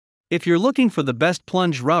If you're looking for the best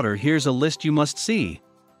plunge router, here's a list you must see.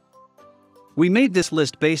 We made this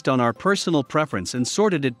list based on our personal preference and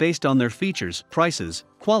sorted it based on their features, prices,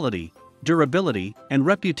 quality, durability, and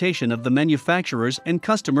reputation of the manufacturers and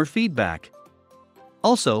customer feedback.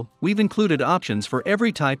 Also, we've included options for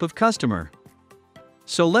every type of customer.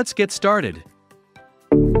 So let's get started.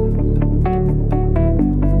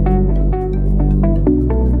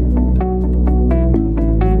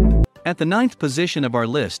 At the 9th position of our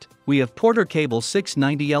list, we have Porter Cable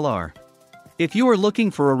 690LR. If you are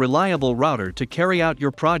looking for a reliable router to carry out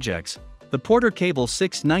your projects, the Porter Cable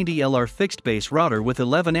 690LR fixed base router with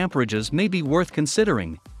 11 amperages may be worth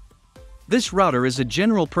considering. This router is a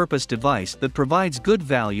general-purpose device that provides good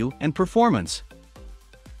value and performance.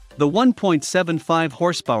 The 1.75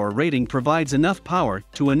 horsepower rating provides enough power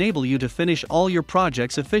to enable you to finish all your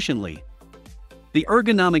projects efficiently. The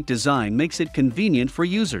ergonomic design makes it convenient for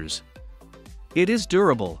users. It is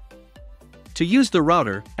durable. To use the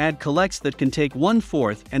router, add collects that can take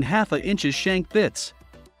 1/4 and 1/2 inches shank bits.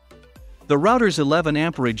 The router's 11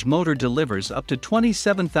 amperage motor delivers up to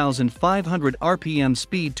 27,500 RPM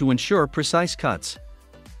speed to ensure precise cuts.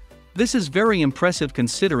 This is very impressive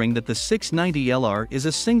considering that the 690LR is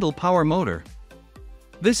a single power motor.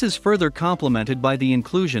 This is further complemented by the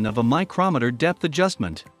inclusion of a micrometer depth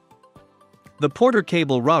adjustment. The Porter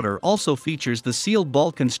Cable router also features the sealed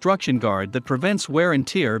bolt construction guard that prevents wear and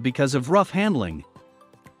tear because of rough handling.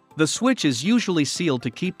 The switch is usually sealed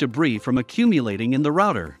to keep debris from accumulating in the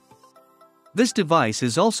router. This device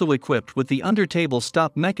is also equipped with the under-table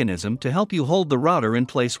stop mechanism to help you hold the router in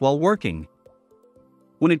place while working.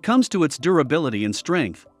 When it comes to its durability and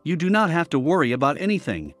strength, you do not have to worry about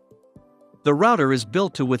anything. The router is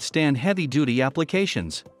built to withstand heavy-duty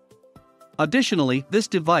applications. Additionally, this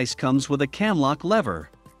device comes with a camlock lever.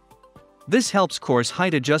 This helps course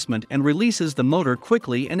height adjustment and releases the motor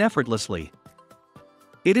quickly and effortlessly.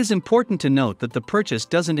 It is important to note that the purchase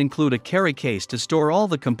doesn't include a carry case to store all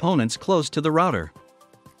the components close to the router.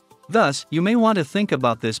 Thus, you may want to think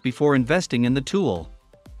about this before investing in the tool.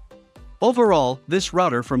 Overall, this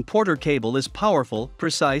router from Porter Cable is powerful,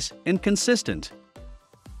 precise, and consistent.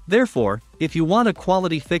 Therefore, if you want a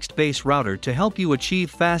quality fixed-base router to help you achieve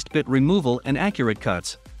fast bit removal and accurate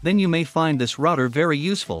cuts, then you may find this router very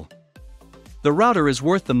useful. The router is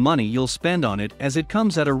worth the money you'll spend on it as it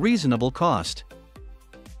comes at a reasonable cost.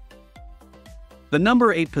 The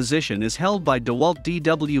number 8 position is held by Dewalt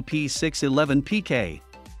DWP611PK.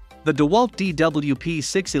 The Dewalt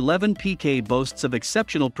DWP611PK boasts of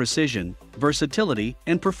exceptional precision, versatility,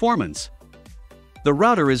 and performance. The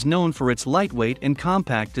router is known for its lightweight and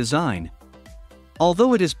compact design.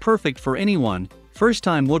 Although it is perfect for anyone,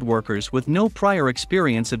 first-time woodworkers with no prior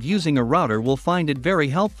experience of using a router will find it very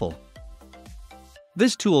helpful.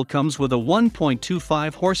 This tool comes with a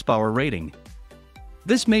 1.25 horsepower rating.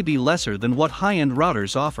 This may be lesser than what high-end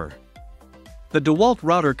routers offer. The Dewalt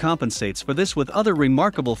router compensates for this with other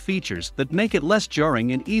remarkable features that make it less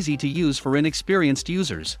jarring and easy to use for inexperienced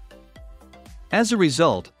users. As a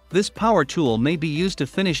result, this power tool may be used to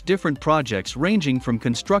finish different projects ranging from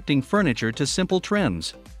constructing furniture to simple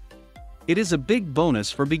trims. It is a big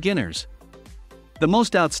bonus for beginners. The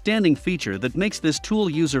most outstanding feature that makes this tool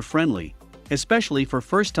user-friendly, especially for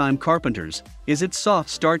first-time carpenters, is its soft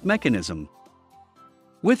start mechanism.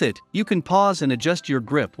 With it, you can pause and adjust your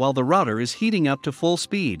grip while the router is heating up to full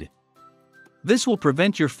speed. This will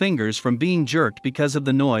prevent your fingers from being jerked because of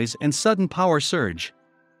the noise and sudden power surge.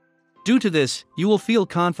 Due to this, you will feel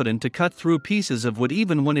confident to cut through pieces of wood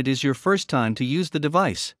even when it is your first time to use the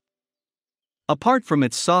device. Apart from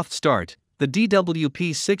its soft start, the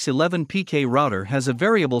DWP611PK router has a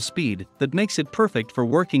variable speed that makes it perfect for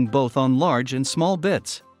working both on large and small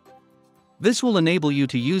bits. This will enable you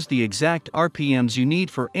to use the exact RPMs you need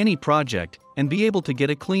for any project and be able to get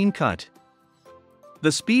a clean cut.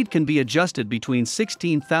 The speed can be adjusted between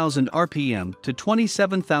 16,000 RPM to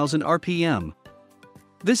 27,000 RPM.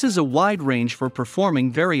 This is a wide range for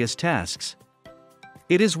performing various tasks.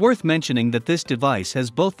 It is worth mentioning that this device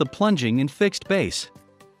has both the plunging and fixed base.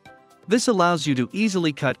 This allows you to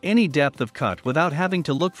easily cut any depth of cut without having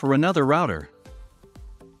to look for another router.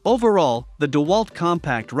 Overall, the Dewalt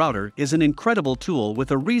Compact Router is an incredible tool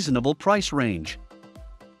with a reasonable price range.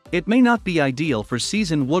 It may not be ideal for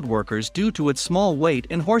seasoned woodworkers due to its small weight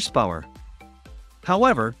and horsepower.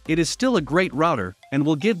 However, it is still a great router and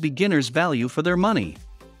will give beginners value for their money.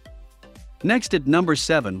 Next at number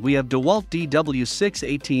 7 we have Dewalt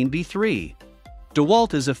DW618B3.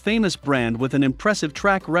 Dewalt is a famous brand with an impressive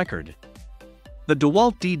track record. The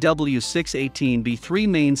Dewalt DW618B3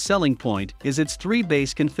 main selling point is its 3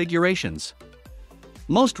 base configurations.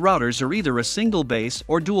 Most routers are either a single base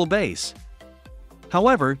or dual base.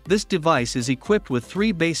 However, this device is equipped with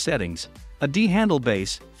 3 base settings: a D-handle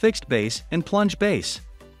base, fixed base, and plunge base.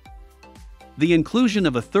 The inclusion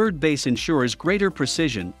of a third base ensures greater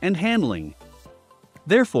precision and handling.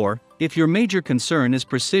 Therefore, if your major concern is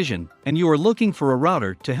precision, and you are looking for a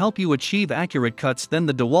router to help you achieve accurate cuts, then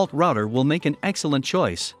the Dewalt router will make an excellent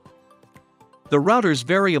choice. The router's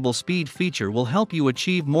variable speed feature will help you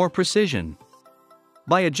achieve more precision.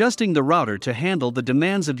 By adjusting the router to handle the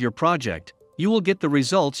demands of your project, you will get the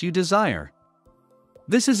results you desire.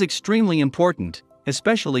 This is extremely important,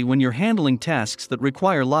 especially when you're handling tasks that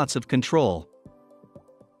require lots of control.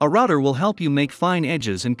 A router will help you make fine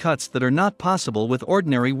edges and cuts that are not possible with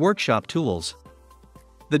ordinary workshop tools.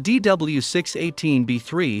 The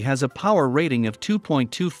DW618B3 has a power rating of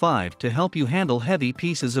 2.25 to help you handle heavy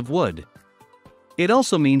pieces of wood. It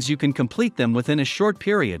also means you can complete them within a short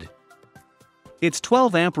period. Its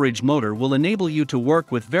 12 amperage motor will enable you to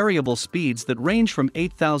work with variable speeds that range from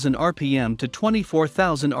 8,000 RPM to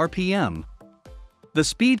 24,000 RPM. The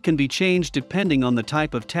speed can be changed depending on the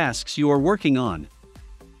type of tasks you are working on.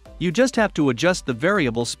 You just have to adjust the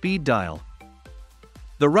variable speed dial.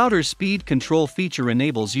 The router's speed control feature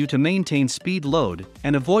enables you to maintain speed load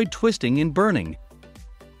and avoid twisting and burning.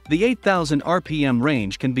 The 8,000 RPM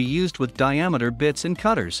range can be used with diameter bits and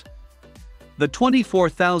cutters. The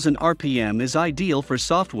 24,000 RPM is ideal for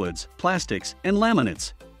softwoods, plastics, and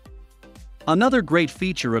laminates. Another great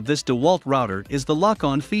feature of this Dewalt router is the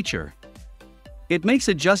lock-on feature. It makes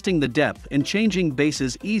adjusting the depth and changing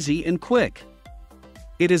bases easy and quick.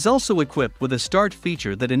 It is also equipped with a start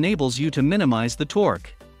feature that enables you to minimize the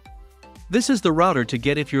torque. This is the router to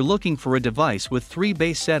get if you're looking for a device with 3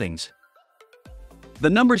 base settings. The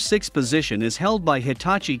number 6 position is held by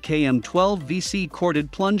Hitachi KM12VC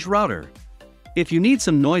corded plunge router. If you need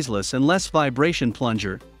some noiseless and less vibration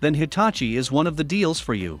plunger, then Hitachi is one of the deals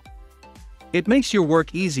for you. It makes your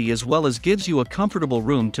work easy as well as gives you a comfortable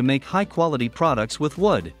room to make high-quality products with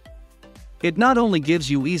wood. It not only gives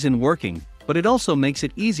you ease in working, but it also makes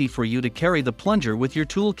it easy for you to carry the plunger with your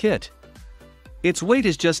tool kit. Its weight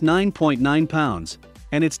is just 9.9 pounds,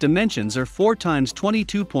 and its dimensions are 4 x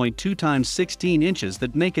 22.2 x 16 inches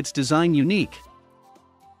that make its design unique.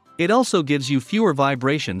 It also gives you fewer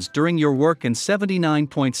vibrations during your work and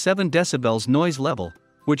 79.7 decibels noise level,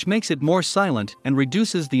 which makes it more silent and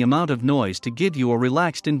reduces the amount of noise to give you a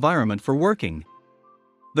relaxed environment for working.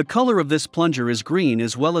 The color of this plunger is green,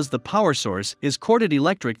 as well as the power source is corded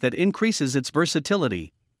electric that increases its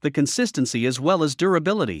versatility, the consistency as well as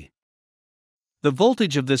durability. The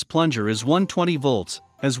voltage of this plunger is 120 volts,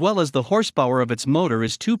 as well as the horsepower of its motor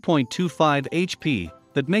is 2.25 HP,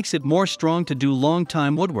 that makes it more strong to do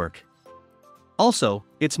long-time woodwork. Also,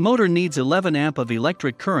 its motor needs 11 amp of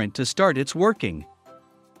electric current to start its working.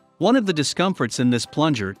 One of the discomforts in this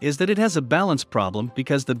plunger is that it has a balance problem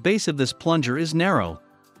because the base of this plunger is narrow.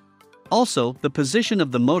 Also, the position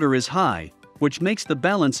of the motor is high, which makes the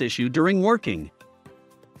balance issue during working.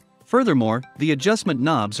 Furthermore, the adjustment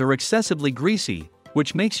knobs are excessively greasy,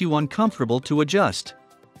 which makes you uncomfortable to adjust.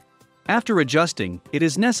 After adjusting, it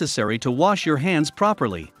is necessary to wash your hands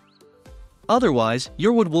properly. Otherwise,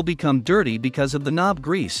 your wood will become dirty because of the knob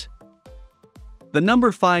grease. The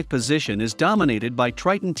number 5 position is dominated by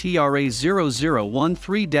Triton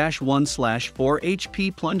TRA0013-1/4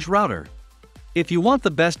 HP Plunge Router. If you want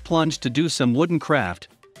the best plunge to do some wooden craft,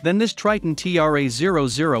 then this Triton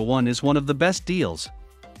TRA001 is one of the best deals.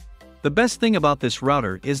 The best thing about this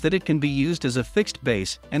router is that it can be used as a fixed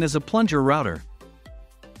base and as a plunger router.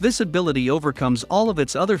 This ability overcomes all of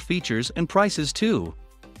its other features and prices too.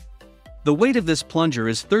 The weight of this plunger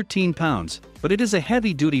is 13 pounds, but it is a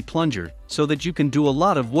heavy-duty plunger so that you can do a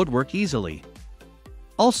lot of woodwork easily.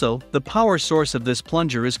 Also, the power source of this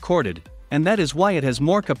plunger is corded, and that is why it has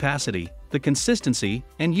more capacity, the consistency,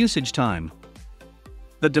 and usage time.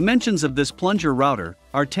 The dimensions of this plunger router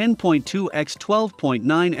are 10.2 x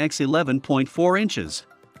 12.9 x 11.4 inches.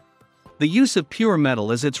 The use of pure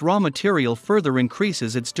metal as its raw material further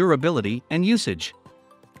increases its durability and usage.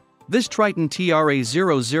 This Triton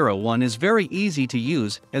TRA001 is very easy to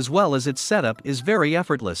use, as well as its setup is very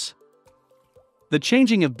effortless. The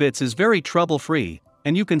changing of bits is very trouble-free,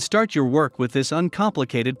 and you can start your work with this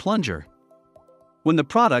uncomplicated plunger. When the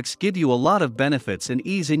products give you a lot of benefits and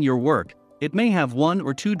ease in your work, it may have 1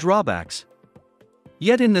 or 2 drawbacks.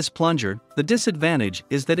 Yet in this plunger, the disadvantage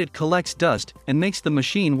is that it collects dust and makes the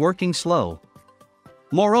machine working slow.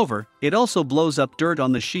 Moreover, it also blows up dirt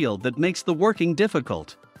on the shield that makes the working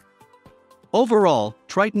difficult. Overall,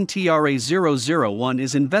 Triton TRA001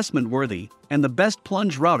 is investment worthy and the best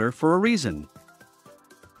plunge router for a reason.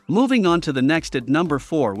 Moving on to the next at number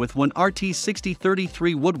 4 with one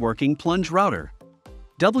RT6033 Woodworking Plunge Router.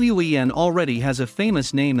 WEN already has a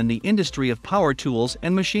famous name in the industry of power tools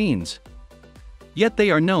and machines. Yet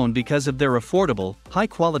they are known because of their affordable,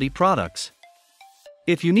 high-quality products.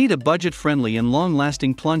 If you need a budget-friendly and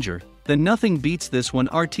long-lasting plunger, then nothing beats this one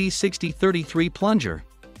RT6033 plunger.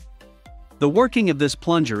 The working of this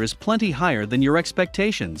plunger is plenty higher than your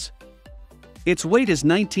expectations. Its weight is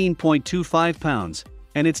 19.25 pounds,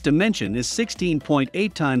 and its dimension is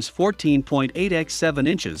 16.8 times 14.8 x 7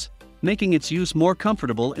 inches, making its use more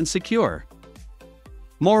comfortable and secure.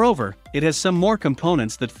 Moreover, it has some more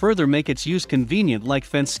components that further make its use convenient, like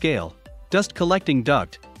fence scale, dust collecting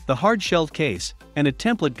duct, the hard-shelled case, and a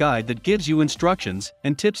template guide that gives you instructions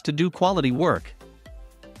and tips to do quality work.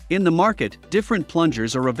 In the market, different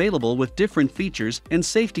plungers are available with different features and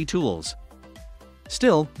safety tools.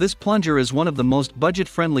 Still, this plunger is one of the most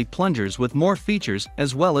budget-friendly plungers with more features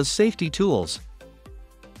as well as safety tools.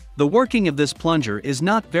 The working of this plunger is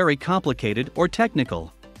not very complicated or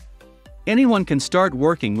technical. Anyone can start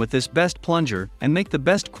working with this best plunger and make the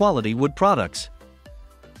best quality wood products.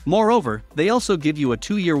 Moreover, they also give you a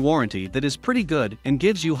 2-year warranty that is pretty good and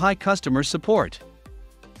gives you high customer support.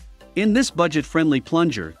 In this budget-friendly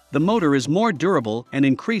plunger, the motor is more durable and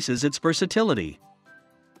increases its versatility.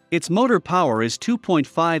 Its motor power is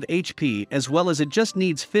 2.5 HP, as well as it just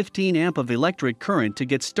needs 15 amp of electric current to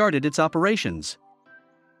get started its operations.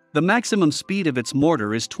 The maximum speed of its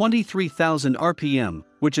motor is 23,000 RPM,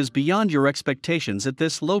 which is beyond your expectations at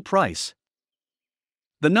this low price.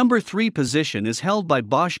 The number 3 position is held by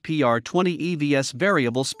Bosch PR20 EVS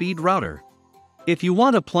Variable Speed Router. If you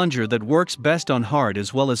want a plunger that works best on hard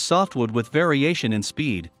as well as softwood with variation in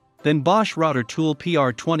speed, then Bosch Router Tool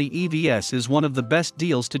PR20 EVS is one of the best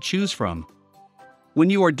deals to choose from.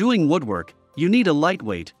 When you are doing woodwork, you need a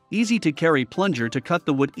lightweight, easy-to-carry plunger to cut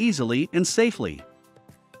the wood easily and safely.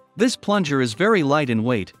 This plunger is very light in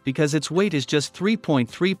weight because its weight is just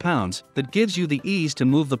 3.3 pounds, that gives you the ease to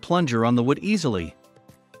move the plunger on the wood easily.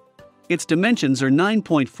 Its dimensions are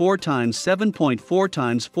 9.4 times 7.4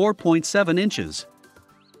 times 4.7 inches.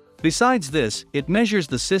 Besides this, it measures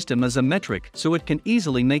the system as a metric, so it can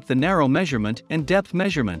easily make the narrow measurement and depth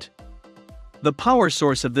measurement. The power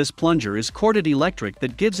source of this plunger is corded electric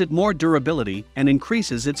that gives it more durability and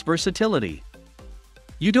increases its versatility.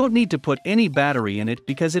 You don't need to put any battery in it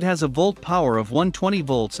because it has a volt power of 120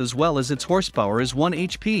 volts as well as its horsepower is 1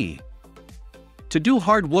 HP. To do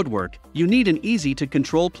hard woodwork, you need an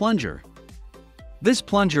easy-to-control plunger. This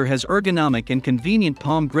plunger has ergonomic and convenient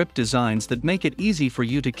palm grip designs that make it easy for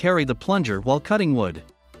you to carry the plunger while cutting wood.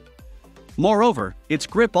 Moreover, its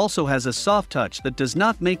grip also has a soft touch that does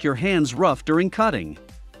not make your hands rough during cutting.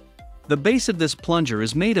 The base of this plunger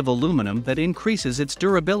is made of aluminum that increases its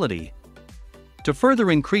durability. To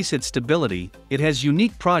further increase its stability, it has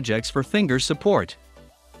unique projects for finger support.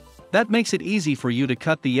 That makes it easy for you to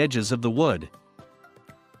cut the edges of the wood.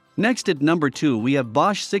 Next at number 2 we have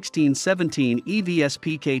Bosch 1617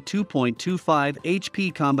 EVS-PK 2.25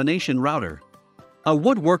 HP Combination Router. A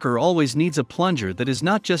woodworker always needs a plunger that is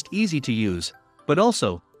not just easy to use, but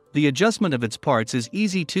also, the adjustment of its parts is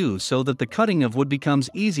easy too, so that the cutting of wood becomes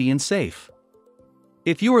easy and safe.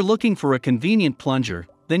 If you are looking for a convenient plunger,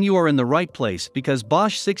 then you are in the right place because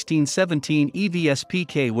Bosch 1617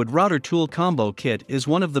 EVS-PK Wood Router Tool Combo Kit is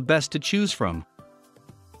one of the best to choose from.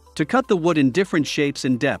 To cut the wood in different shapes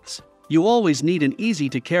and depths, you always need an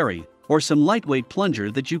easy-to-carry, or some lightweight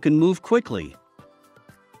plunger that you can move quickly.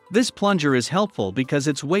 This plunger is helpful because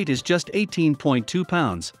its weight is just 18.2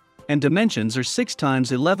 pounds, and dimensions are 6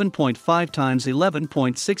 times 11.5 times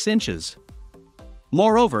 11.6 inches.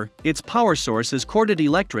 Moreover, its power source is corded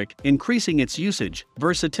electric, increasing its usage,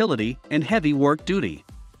 versatility, and heavy work duty.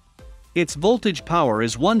 Its voltage power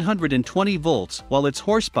is 120 volts while its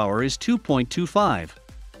horsepower is 2.25.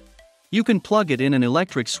 You can plug it in an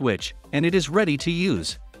electric switch, and it is ready to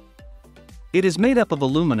use. It is made up of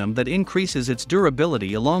aluminum that increases its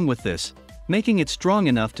durability along with this, making it strong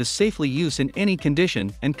enough to safely use in any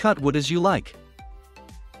condition and cut wood as you like.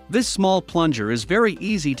 This small plunger is very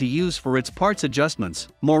easy to use for its parts adjustments,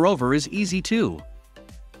 moreover is easy too.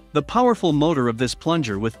 The powerful motor of this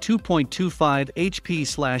plunger with 2.25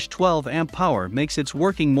 HP/12 amp power makes its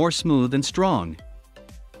working more smooth and strong.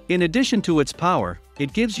 In addition to its power,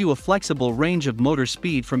 it gives you a flexible range of motor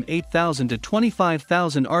speed from 8,000 to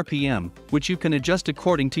 25,000 RPM, which you can adjust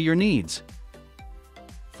according to your needs.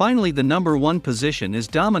 Finally, the number 1 position is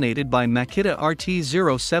dominated by Makita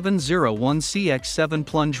RT0701CX7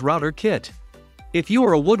 Plunge Router Kit. If you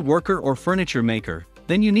are a woodworker or furniture maker,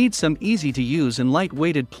 then you need some easy-to-use and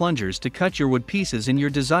light-weighted plungers to cut your wood pieces in your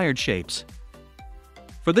desired shapes.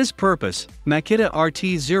 For this purpose, Makita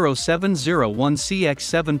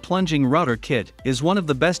RT0701CX7 Plunging Router Kit is one of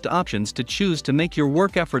the best options to choose to make your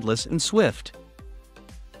work effortless and swift.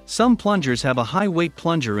 Some plungers have a high-weight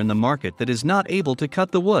plunger in the market that is not able to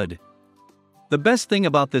cut the wood. The best thing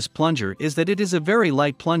about this plunger is that it is a very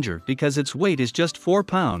light plunger because its weight is just 4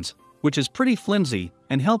 pounds, which is pretty flimsy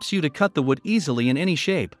and helps you to cut the wood easily in any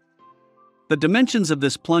shape. The dimensions of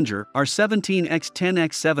this plunger are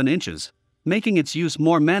 17x10x7 inches, making its use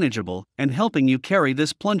more manageable and helping you carry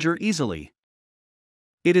this plunger easily.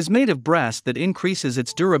 It is made of brass that increases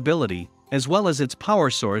its durability, as well as its power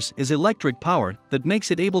source is electric power that makes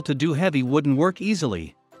it able to do heavy wooden work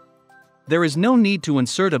easily. There is no need to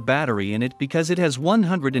insert a battery in it because it has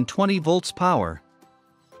 120 volts power.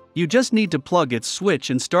 You just need to plug its switch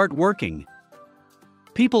and start working.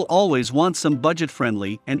 People always want some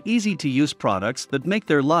budget-friendly and easy-to-use products that make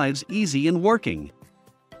their lives easy in working.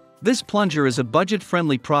 This plunger is a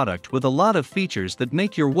budget-friendly product with a lot of features that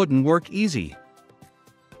make your wooden work easy.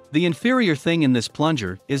 The inferior thing in this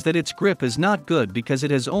plunger is that its grip is not good because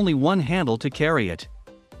it has only one handle to carry it.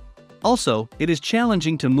 Also, it is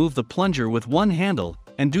challenging to move the plunger with one handle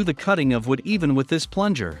and do the cutting of wood even with this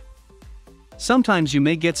plunger. Sometimes you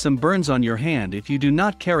may get some burns on your hand if you do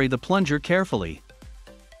not carry the plunger carefully.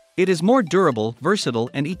 It is more durable,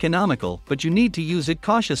 versatile, and economical, but you need to use it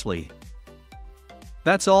cautiously.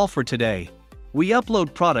 That's all for today. We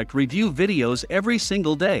upload product review videos every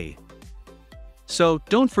single day. So,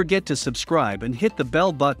 don't forget to subscribe and hit the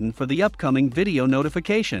bell button for the upcoming video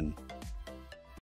notification.